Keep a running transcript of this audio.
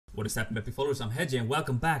What is happening, happy followers? I'm Hedgie and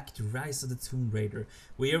welcome back to Rise of the Tomb Raider.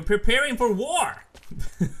 We are preparing for war!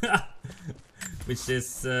 Which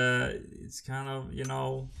is, it's kind of, you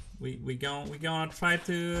know, we gonna try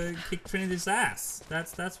to kick Trinity's ass.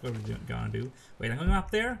 That's what we're gonna do. Wait, I'm going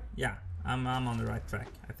up there? Yeah, I'm on the right track,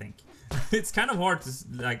 I think. It's kind of hard to,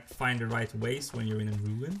 like, find the right ways when you're in a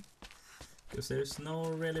ruin. Because there's no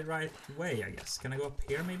really right way, I guess. Can I go up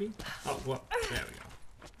here, maybe? Oh, well, there we go.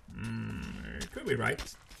 It could be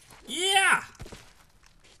right. Yeah!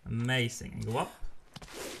 Amazing. And go up.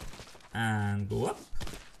 And go up.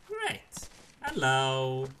 Great.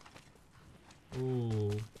 Hello.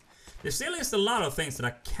 Ooh. There still is a lot of things that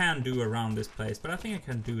I can do around this place, but I think I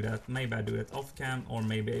can do that. Maybe I do it off cam, or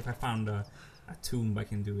maybe if I found a tomb, I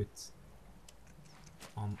can do it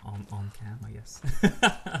on cam, I guess.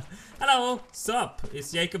 Hello. Sup?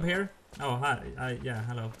 Is Jacob here? Oh, hi. Yeah,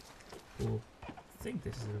 hello. Cool. I think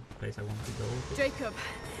this is the place I want to go to. Jacob,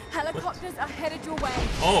 helicopters are headed your way.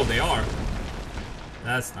 Oh, they are.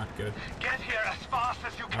 That's not good. Get here as fast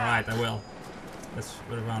as you can. Alright, I will. Let's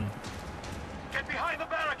run. Get behind the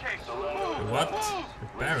barricades. Move. What?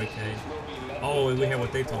 The barricade? Oh, we hear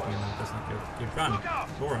what they're talking about. That's not good. Keep running.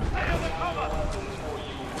 Laura.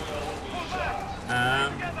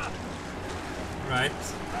 Right.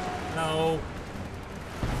 Hello.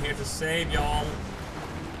 I'm here to save y'all.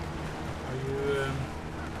 Are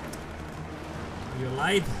you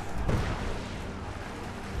alive?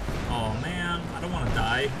 Oh man, I don't want to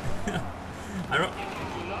die.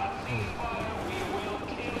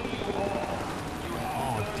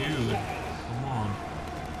 Oh dude, come on.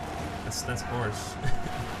 That's harsh.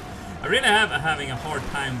 I really having a hard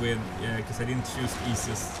time with because I didn't choose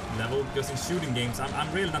easiest level, because in shooting games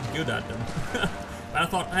I'm really not good at them. But I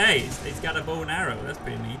thought, hey, he's got a bow and arrow. That's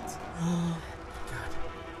pretty neat. God.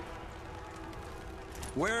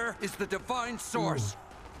 Where is the divine source?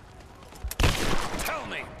 Ooh. Tell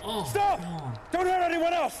me! Oh, Stop! Don't hurt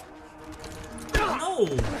anyone else! No!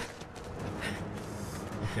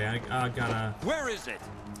 Okay, I gotta... Where is it?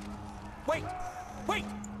 Wait! Wait!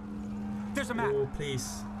 There's a map. Oh,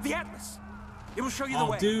 please. The Atlas. It will show you the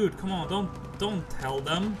way. Oh, dude, come on, don't tell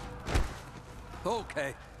them.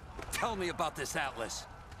 Okay. Tell me about this Atlas.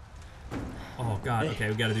 Oh god, okay,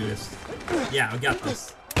 we gotta do this. Yeah, we got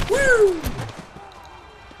this. Woo!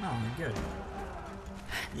 Oh, good.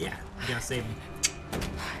 Yeah, we gotta save him.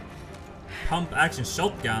 Pump action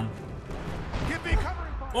shotgun. Give me cover.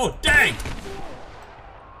 Oh, dang!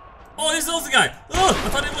 Oh, this is also the guy. Oh, I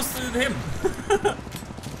thought it was him.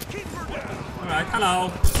 Alright, hello.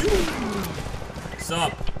 What's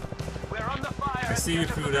up? We're on the fire. I see you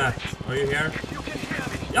through that. Are you here? You can hear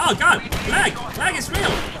me. Oh god! Lag! Lag is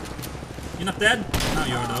real! You're not dead? No,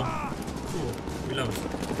 you are though. Cool. Reload.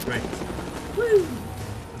 Great. Woo!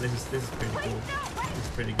 This is pretty cool. This is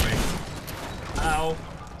pretty great. Hello.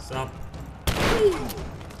 What's up? Woo!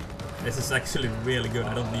 This is actually really good.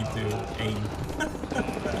 I don't need to aim.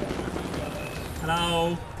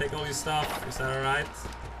 Hello. Take all your stuff. Is that alright?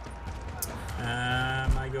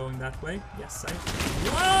 Am I going that way? Yes, I...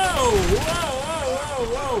 Whoa! Whoa! Whoa!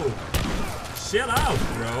 Whoa! Whoa! Chill out,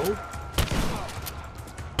 bro.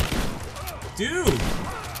 Dude!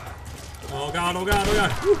 Oh god, oh god, oh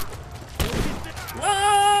god. Woo.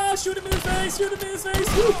 Whoa! Shoot him in the face! Shoot him in the face!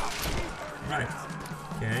 Woo. Right.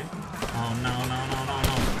 Okay. Oh no, no, no, no,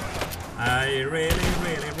 no. I really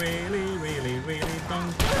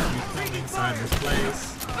don't want you coming inside this place.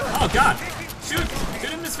 Oh god! Shoot!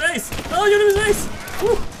 Shoot him in his face! Oh, shoot him in his face!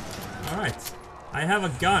 Woo. Alright. I have a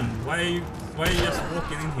gun. Why are you just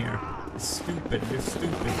walking in here? Stupid, you're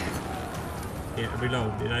stupid. Yeah,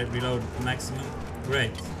 reload. Did I reload maximum?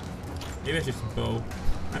 Great. Maybe I should bow.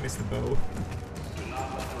 I missed the bow.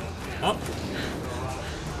 Up.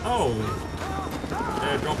 Oh.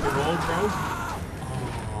 Drop the roll, bro.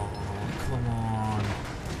 Oh, come on.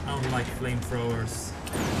 I don't like flamethrowers.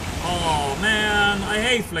 Oh man, I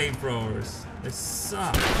hate flamethrowers. They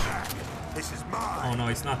suck. This is mine. Oh no,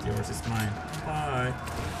 it's not yours, it's mine. Bye.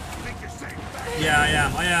 Think you're safe. Yeah, I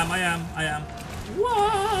am.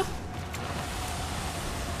 Whoa!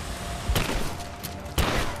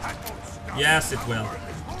 Yes, it will.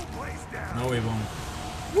 No, it won't.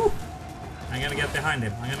 Woo! I'm gonna get behind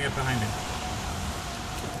him.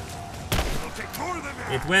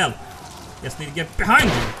 It will. Just need to get behind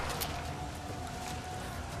him.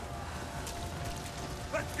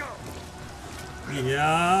 Let's go.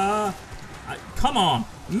 Yeah. Come on.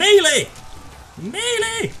 Melee!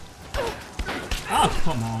 Melee! Oh,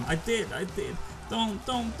 come on. I did. Don't.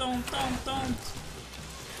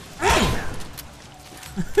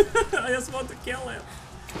 I just want to kill him.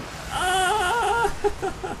 Ah!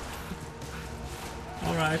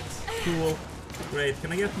 Alright, cool. Great.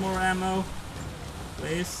 Can I get more ammo?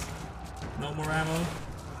 Please? No more ammo?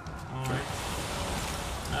 Alright.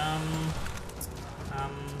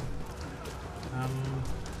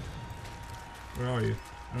 Where are you?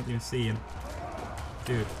 I don't even see him.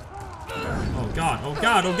 Dude. Oh god, oh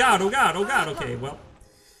god, oh god, oh god, oh god, okay, well.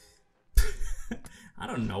 I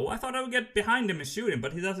don't know, I thought I would get behind him and shoot him,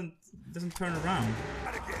 but he doesn't turn around.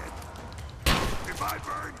 If I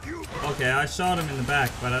burn, you burn. Okay, I shot him in the back,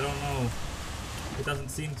 but I don't know. He doesn't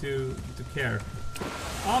seem to care.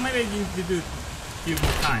 Oh, maybe you do a few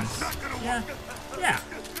more times. Yeah, yeah,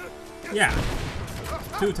 yeah.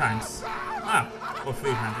 2 times. Ah, or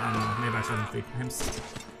 3 times, I don't know, maybe I shot him 3 times.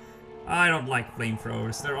 I don't like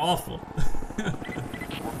flamethrowers, they're awful. We're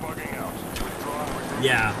bugging out.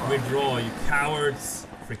 Yeah, withdraw, you cowards.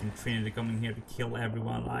 Freaking Trinity coming here to kill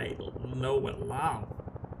everyone I know and love.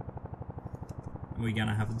 We're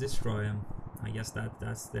gonna have to destroy him. I guess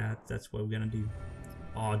that's what we're gonna do.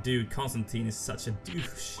 Oh, dude, Constantine is such a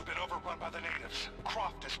douche. We've been overrun by the natives.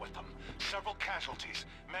 Croft is with them. Several casualties.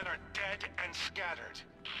 Men are dead and scattered.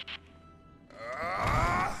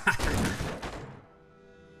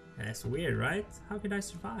 That's weird, right? How could I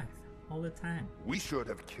survive all the time? We should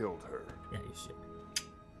have killed her. Yeah, you should.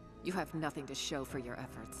 You have nothing to show for your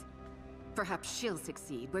efforts. Perhaps she'll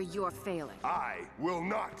succeed where you're failing. I will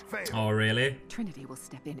not fail. Oh, really? Trinity will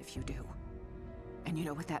step in if you do. And you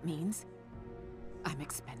know what that means? I'm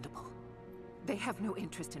expendable. They have no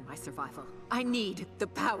interest in my survival. I need the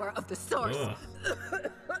power of the source.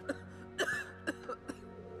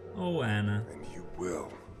 Oh, Anna. And you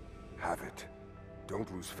will have it.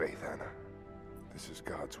 Don't lose faith, Anna. This is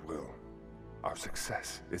God's will. Our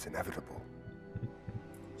success is inevitable.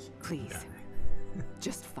 Please,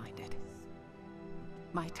 just find it.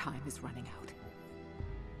 My time is running out.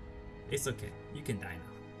 It's okay. You can die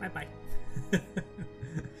now. Bye-bye.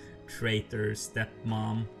 Traitor,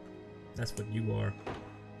 stepmom. That's what you are.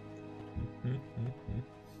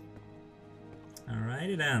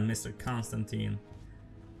 Alrighty then, Mr. Constantine.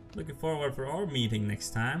 Looking forward for our meeting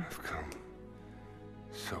next time. I've come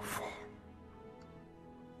so far.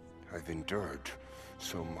 I've endured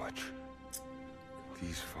so much.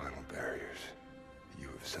 These final barriers you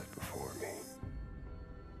have set before me.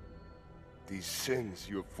 These sins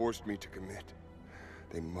you have forced me to commit.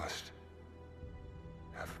 They must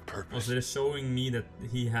have a purpose. Also, they're showing me that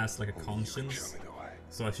he has like a Only you can conscience. show me the way.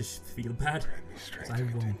 So I should feel bad. Grant me strength I to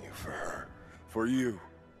won't. continue for her, for you,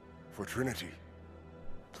 for Trinity.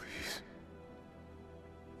 Please.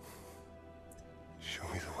 Show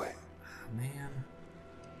me the way. Man.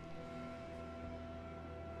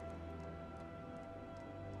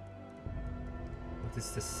 What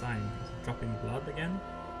is this sign? Is it dropping blood again?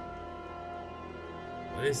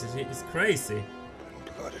 What is it? It's crazy.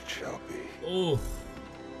 And blood it shall be. Oh.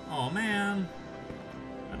 Oh man.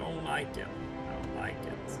 I don't like it. I don't like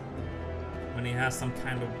it. When he has some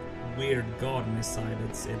kind of weird god on his side,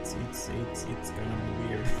 it's gonna be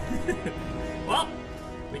weird. Well,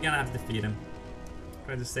 we're gonna have to defeat him.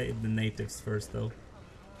 Try to save the natives first though.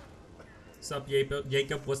 What's up,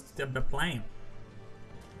 Jacob? What's the plan?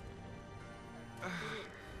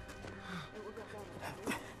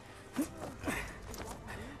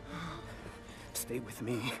 Stay with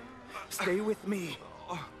me. Stay with me.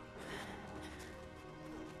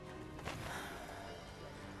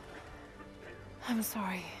 I'm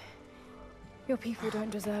sorry. Your people don't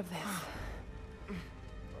deserve this.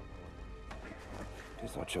 It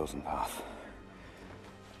is our chosen path.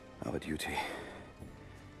 Our duty.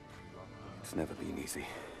 It's never been easy.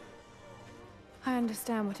 I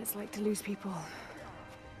understand what it's like to lose people.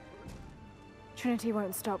 Trinity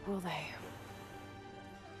won't stop, will they?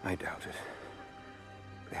 I doubt it.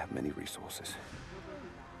 They have many resources.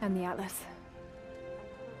 And the Atlas?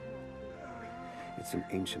 It's an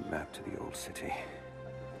ancient map to the old city.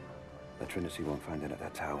 The Trinity won't find it at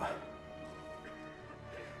that tower.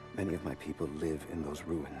 Many of my people live in those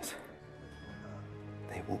ruins.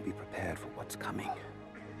 They won't be prepared for what's coming.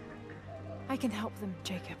 I can help them,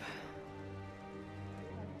 Jacob.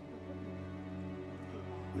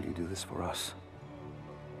 Will you do this for us?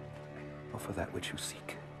 Or for that which you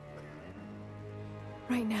seek?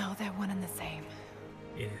 Right now, they're one and the same.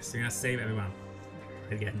 Yes, you're gonna save everyone.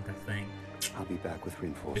 Again, that thing. I'll be back with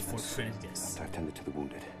reinforcements. Before Trinity, yes. After I've tended to the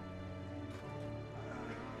wounded.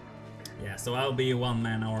 Yeah, so I'll be a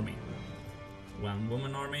one-man army.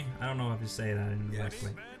 One-woman army? I don't know how to say that in the right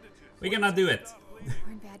way. We're gonna do it!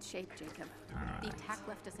 We're in bad shape, Jacob. The attack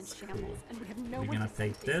left us in shambles, and we have no We're one gonna to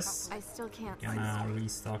take safety. this. I still can't. Gonna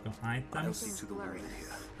restock on items. Everything's blurry.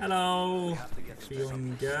 Hello!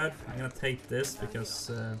 Feeling good. I'm gonna take this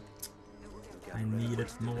because I need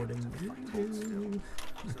it more than you do.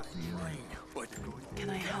 Can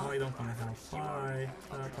I help? Oh, I don't want to help. Bye.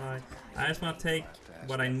 Bye. I just want to take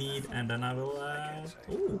what I need and then I will.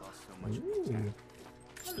 Ooh.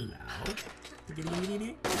 Hello.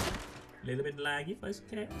 Little bit laggy, but it's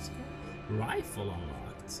okay. Rifle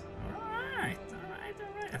unlocked. Alright.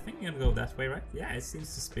 I think I'm gonna go that way, right? Yeah, it seems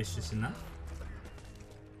suspicious enough.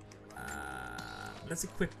 Let's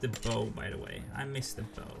equip the bow, by the way. I missed the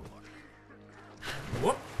bow.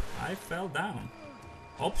 Whoop! I fell down.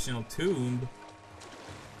 Optional tomb.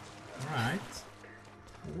 Alright.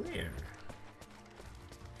 Where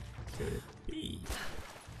could it be?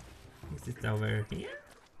 Is it over here?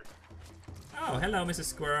 Oh, hello, Mr.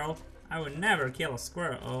 Squirrel. I would never kill a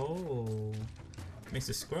squirrel. Oh,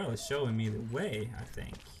 Mr. Squirrel is showing me the way, I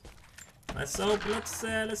think. Let's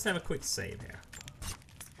have a quick save here.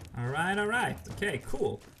 Alright. Okay,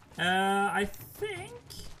 cool. I think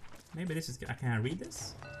maybe this is. Can I read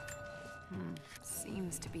this?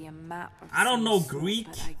 Seems to be a map. I don't know Greek.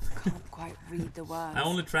 But I can't quite read the words. I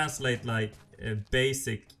only translate like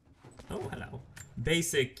basic. Oh, hello.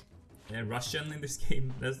 Basic Russian in this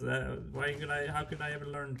game. That's why could I? How could I ever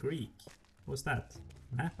learn Greek? What's that?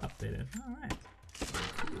 Map updated. All right.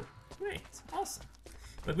 Cool. Great. Awesome.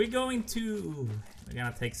 But we're going to. We're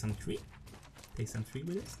gonna take some tree. Take some tree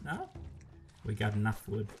with us. No. We got enough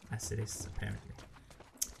wood as it is apparently.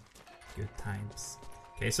 Good times.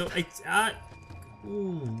 Okay, so it's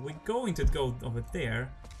we're going to go over there.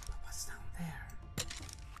 But what's down there?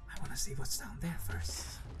 I want to see what's down there first.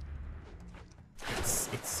 It's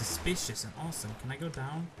suspicious and awesome. Can I go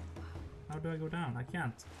down? How do I go down? I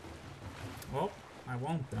can't. Well, I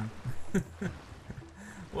won't then.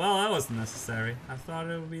 Well, that wasn't necessary. I thought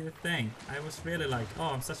it would be the thing. I was really like,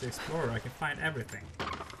 oh, I'm such an explorer. I can find everything.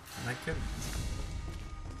 And I couldn't.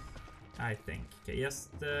 I think. Okay, yes.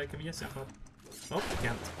 Can we just jump up? Oh, we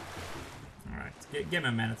can't. Alright, give me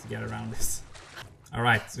a minute to get around this.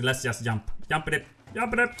 Alright, so let's just jump. Jump it.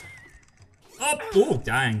 Jump it. Oh, oh,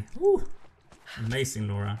 dang. Ooh. Amazing,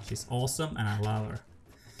 Laura. She's awesome and I love her.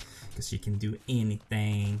 Because she can do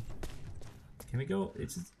anything. Can we go?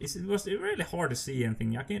 It was really hard to see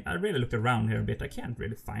anything. I really looked around here a bit. I can't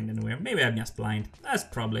really find anywhere. Maybe I'm just blind. That's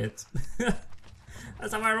probably it.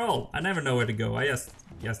 That's how I roll. I never know where to go. I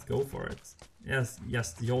just go for it. Just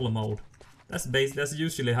YOLO mode. That's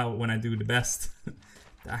usually how when I do the best.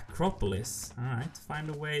 The Acropolis. Alright, find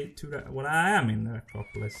a way to the. Well, I am in the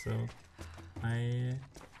Acropolis, so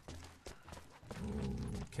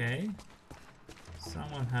okay.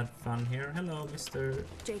 Someone had fun here. Hello, Mr.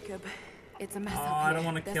 Jacob, it's a mess Oh, up here. I don't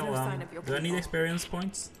want to There's kill no them. sign of your Do I need people. experience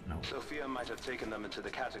points? No. Sophia might have taken them into the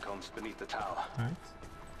catacombs beneath the tower, Alright.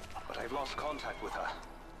 but I've lost contact with her.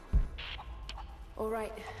 All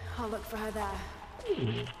right, I'll look for her there.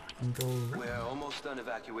 Ooh, and go around. We're almost done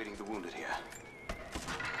evacuating the wounded here.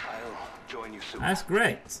 I'll join you soon. That's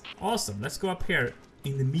great. Awesome. Let's go up here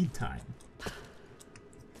in the meantime.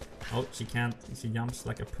 Oh, she can't. She jumps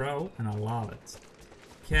like a pro, and I love it.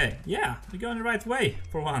 Okay, yeah, we're going the right way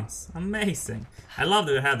for once. Amazing. I love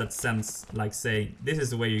that it had that sense, like saying, this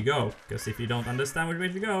is the way you go. Because if you don't understand which way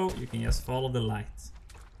to go, you can just follow the light.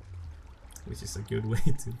 Which is a good way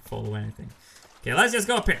to follow anything. Okay, let's just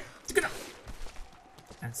go up here.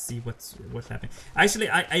 And see what's happening. Actually,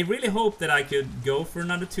 I really hope that I could go for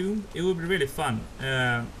another tomb. It would be really fun.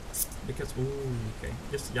 Because, ooh, okay,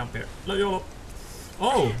 just jump here. YOLO.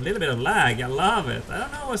 Oh, a little bit of lag. I love it. I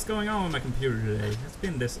don't know what's going on with my computer today. It's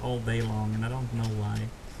been this all day long, and I don't know why.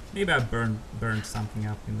 Maybe I burned something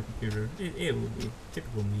up in the computer. It would be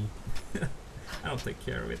typical me. I don't take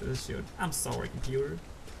care of it as I should. I'm sorry, computer.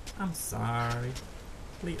 I'm sorry.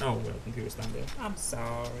 Please. Oh well, computer's down there. I'm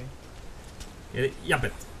sorry. Jump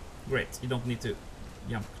it. Great. You don't need to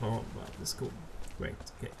jump. Oh, well, that's cool. Great.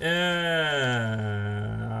 Okay.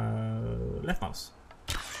 Left mouse.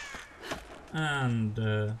 And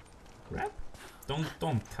grab.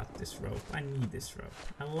 Don't cut this rope. I need this rope.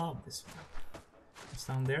 I love this rope. What's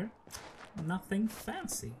down there? Nothing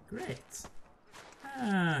fancy. Great.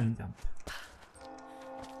 And jump.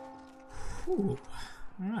 Whew.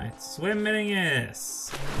 Alright, swimming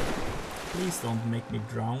is. Please don't make me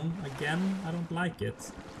drown again. I don't like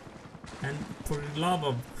it. And for the love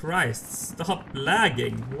of Christ, stop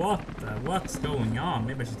lagging. What's going on?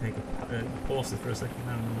 Maybe I should take a pause it for a second.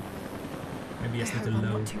 I don't know. Maybe I just need to I'm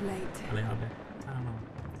load. not too late. I don't know.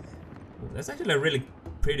 Ooh, that's actually a really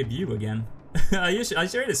pretty view again. I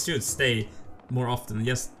really should stay more often and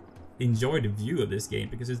just enjoy the view of this game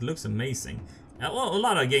because it looks amazing. Well, a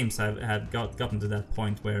lot of games have gotten to that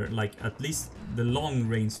point where, like, at least the long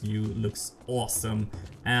range view looks awesome,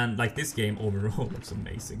 and like this game overall looks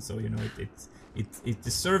amazing. So you know it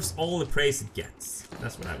deserves all the praise it gets.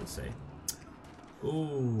 That's what I would say.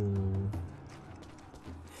 Ooh.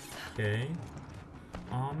 Okay.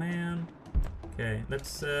 Oh man. Okay,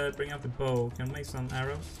 let's bring out the bow. Can we make some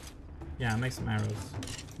arrows? Yeah, make some arrows.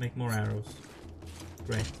 Make more arrows.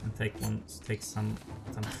 Great, and take some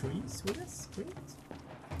trees with us. Great.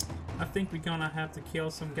 I think we're gonna have to kill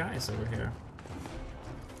some guys over here.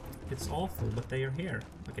 It's awful, but they are here.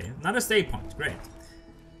 Okay, another save point. Great.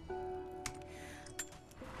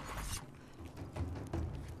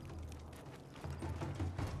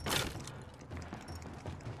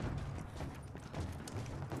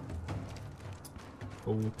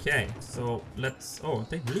 Okay, so let's. Oh,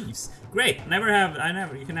 take leaves. Great. You can never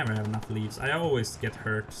have enough leaves. I always get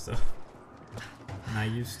hurt, so. And I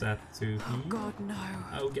use that to heal. Oh God, no.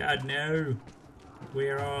 Oh God, no.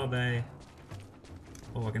 Where are they?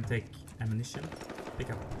 Oh, I can take ammunition. Pick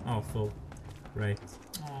up. Oh, full. Great.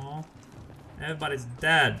 Aww. Everybody's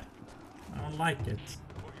dead. I don't like it.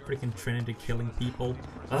 Freaking Trinity killing people.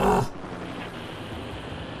 Ugh.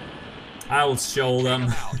 I will show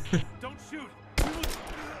them. Don't shoot.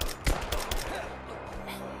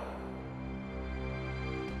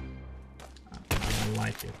 I don't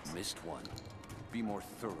like it. Missed one. Be more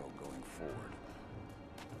thorough going forward.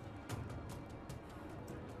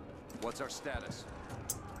 What's our status?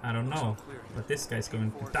 I don't know, but this guy's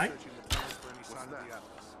going to die.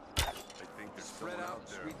 Spread out,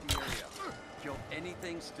 sweep the area. Kill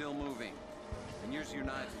anything still moving. And use your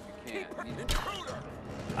knives if you can.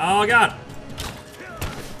 Oh God!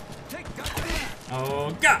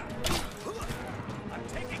 Oh God!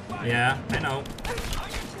 Yeah, I know.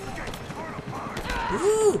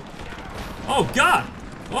 Ooh. Oh God!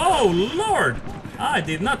 Oh Lord! I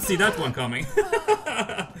did not see that one coming.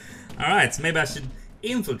 Alright, so maybe I should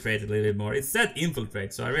infiltrate a little bit more. It said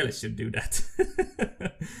infiltrate, so I really should do that.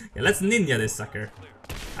 Okay, let's ninja this sucker.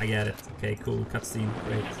 I get it. Okay, cool. Cutscene.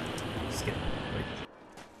 Great. Skip. Wait.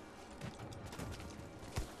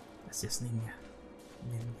 Let's just ninja.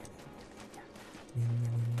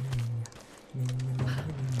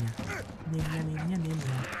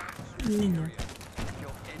 Ninja.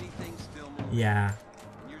 Yeah.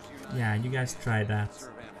 Yeah, you guys try that.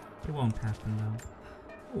 It won't happen though.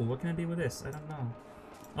 Oh, what can I do with this? I don't know.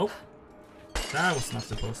 Oh! That was not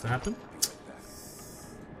supposed to happen.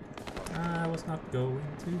 I was not going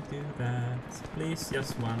to do that. Please,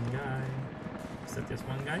 just one guy. Is that just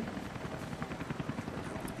one guy?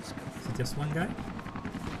 Is it just one guy?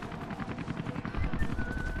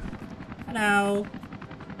 Hello!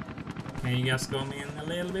 Can you guys come in a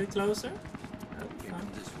little bit closer?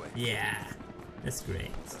 Yeah, that's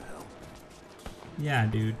great. Yeah,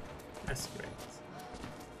 dude, that's great.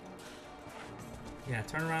 Yeah,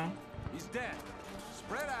 turn around. He's dead.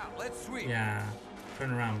 Spread out. Let's sweep. Yeah,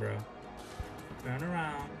 turn around, bro. Turn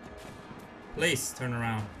around. Please turn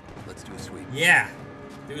around. Let's do a sweep. Yeah,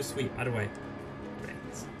 do a sweep. Other way. Great.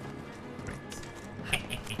 Great.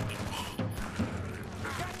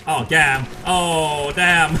 Oh damn! Oh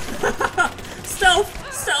damn!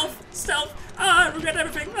 Stealth! Stealth! Stealth! Ah, I regret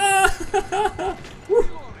everything! Ah!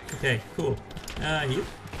 Okay, cool. Heal.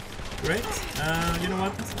 Great. You know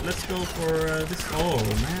what? Let's go for this. Oh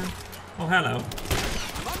man. Oh hello.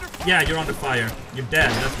 Yeah, you're under fire. You're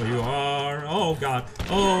dead. That's what you are. Oh god.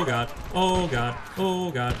 Oh god. Oh god.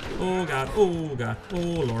 Oh god. Oh god. Oh god. Oh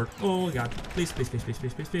lord. Oh god. Please, please, please, please,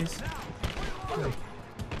 please, please, please. Okay.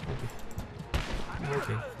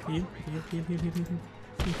 Okay. Heal. Heal. Heal. Heal. Heal. Heal.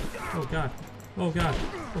 Oh god. Oh god.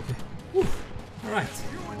 Okay. Whew. All right.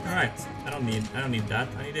 All right. I don't need that.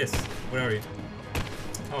 I need this. Where are you?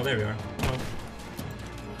 Oh, there we are. Oh.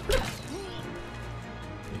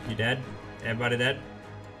 You dead? Everybody dead?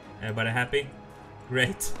 Everybody happy?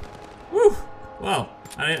 Great. Woo! Well,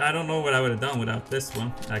 I don't know what I would have done without this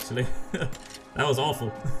one, actually. That was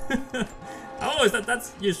awful.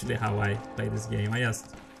 That's usually how I play this game. I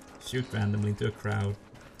just shoot randomly into a crowd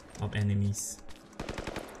of enemies.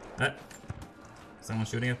 Someone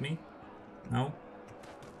shooting at me? No?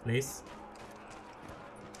 Please?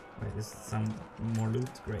 Wait, is some more loot?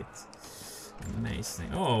 Great.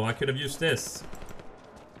 Amazing. Oh, I could have used this.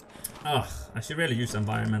 Ugh, I should really use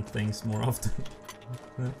environment things more often.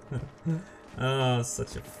 Oh,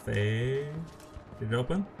 such a fail. Did it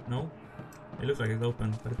open? No? It looked like it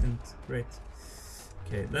opened, but it didn't. Great.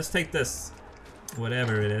 Okay, let's take this.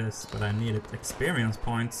 Whatever it is, but I needed experience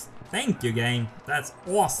points. Thank you, game. That's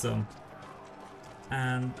awesome.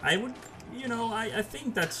 And I would you know, I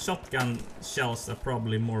think that shotgun shells are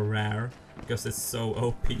probably more rare because it's so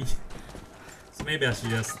OP. So maybe I should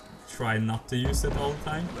just try not to use it all the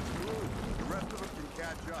time. The rest of us can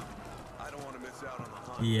catch up. I don't want to miss out on the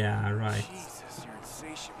hunt. Yeah, right. Jesus, you're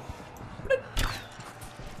insatiable.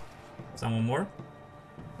 Someone more?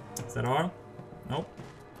 Is that all? Nope.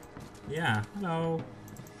 Yeah, hello.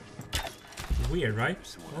 Weird, right?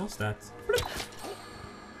 What was that?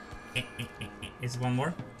 Is one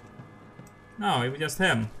more? No, it was just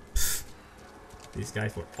him. These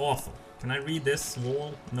guys were awful. Can I read this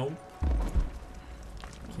wall? No.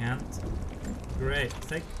 Can't. Great.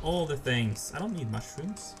 Take all the things. I don't need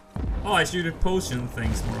mushrooms. Oh, I should do potion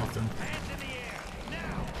things more often. Hands in the air.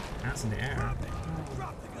 Now. Hands in the air.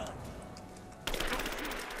 Drop the gun.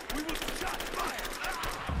 We will shot fire!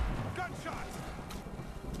 Gunshots!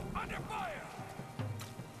 Under fire!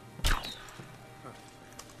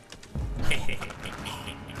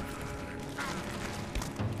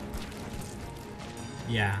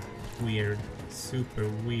 Yeah, weird. Super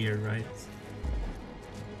weird, right?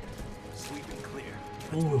 Sweep and clear.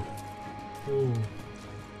 Ooh. Ooh.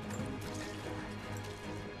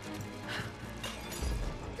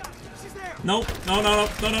 She's there! No, no, no,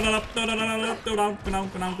 no, no, no, no, no, no, no, no, no, go down, go down,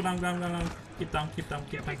 go down, go down, go down, go down. Keep down, keep down,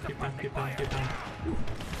 keep down, keep down, keep down, keep down.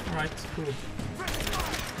 Alright, cool.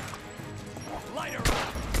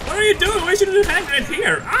 What are you doing? Why should you hang right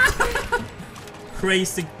here? Ah!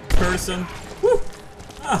 Crazy person. Woo!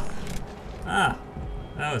 Ah! Ah!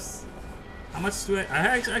 That was... How much do I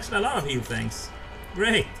have actually a lot of heal things.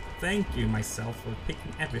 Great! Thank you myself for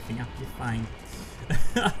picking everything up you find.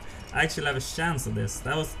 I actually have a chance of this.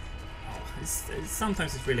 That was...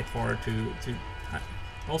 sometimes it's really hard to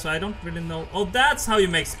also, I don't really know... Oh, that's how you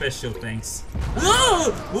make special things.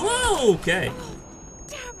 Whoa! Whoa! Okay.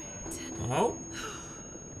 Damn it! Oh.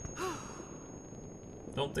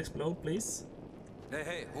 Don't explode, please. Hey,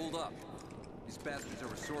 hey, hold up. These bastards are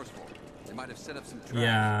resourceful. They might have set up some traps.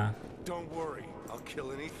 Yeah. Don't worry. I'll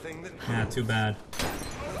kill anything that... Yeah, too bad.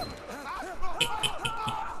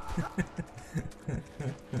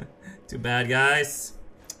 Too bad, guys.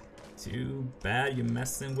 Too bad you're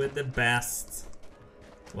messing with the best.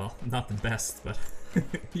 Well, not the best, but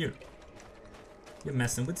you're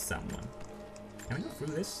messing with someone. Can I go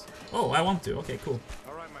through this? Oh, I want to. Okay, cool.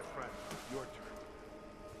 All right, my friend. Your turn.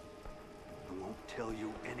 I won't tell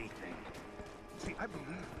you anything. See, I believe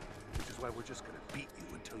it, which is why we're just gonna beat you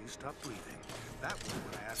until you stop breathing. That way,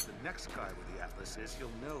 when I ask the next guy where the Atlas is, he'll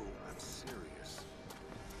know I'm serious.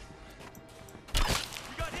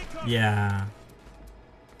 We got incoming. Yeah.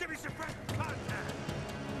 Give me some fresh contact.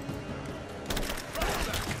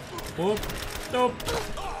 Whoop. Nope.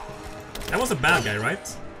 That was a bad guy,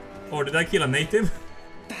 right? Or did I kill a native?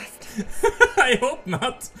 I hope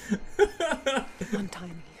not. Untie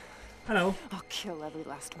me. Hello. I'll kill every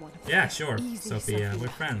last one of them. Yeah, sure, Easy, Sophia. We're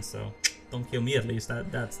friends, so don't kill me at least.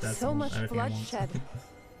 That's so much everything I want. bloodshed.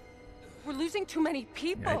 We're losing too many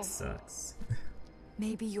people. Yeah, it sucks.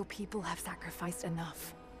 Maybe your people have sacrificed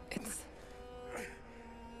enough. It's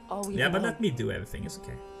all we Yeah, but know. let me do everything. It's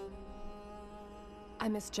okay. I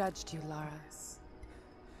misjudged you, Lara.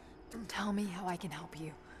 Tell me how I can help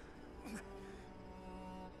you.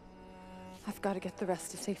 I've got to get the rest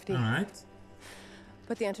to safety. All right.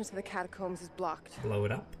 But the entrance to the catacombs is blocked. Blow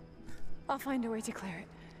it up. I'll find a way to clear it.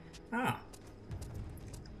 Ah.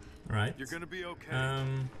 All right. You're gonna be okay.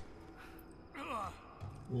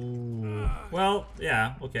 Ooh. Well,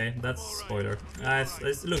 yeah. Okay, that's spoiler.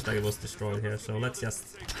 It looks like it was destroyed here, so let's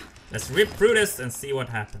rip through this and see what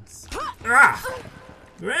happens. Ah!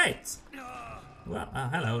 Great. Well,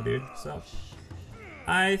 hello, dude. So,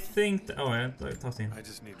 I think. Oh, I tossed in. I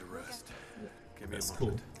just need to rest. Give me That's a cool.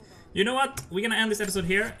 moment. You know what? We're gonna end this episode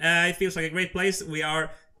here. It feels like a great place. We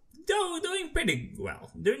are doing pretty well.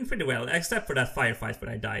 Doing pretty well, except for that firefight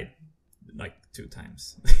where I died like 2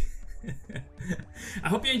 times. I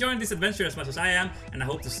hope you enjoyed this adventure as much as I am, and I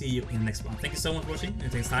hope to see you in the next one. Thank you so much for watching.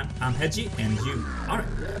 Until next time, I'm Hedgie, and you are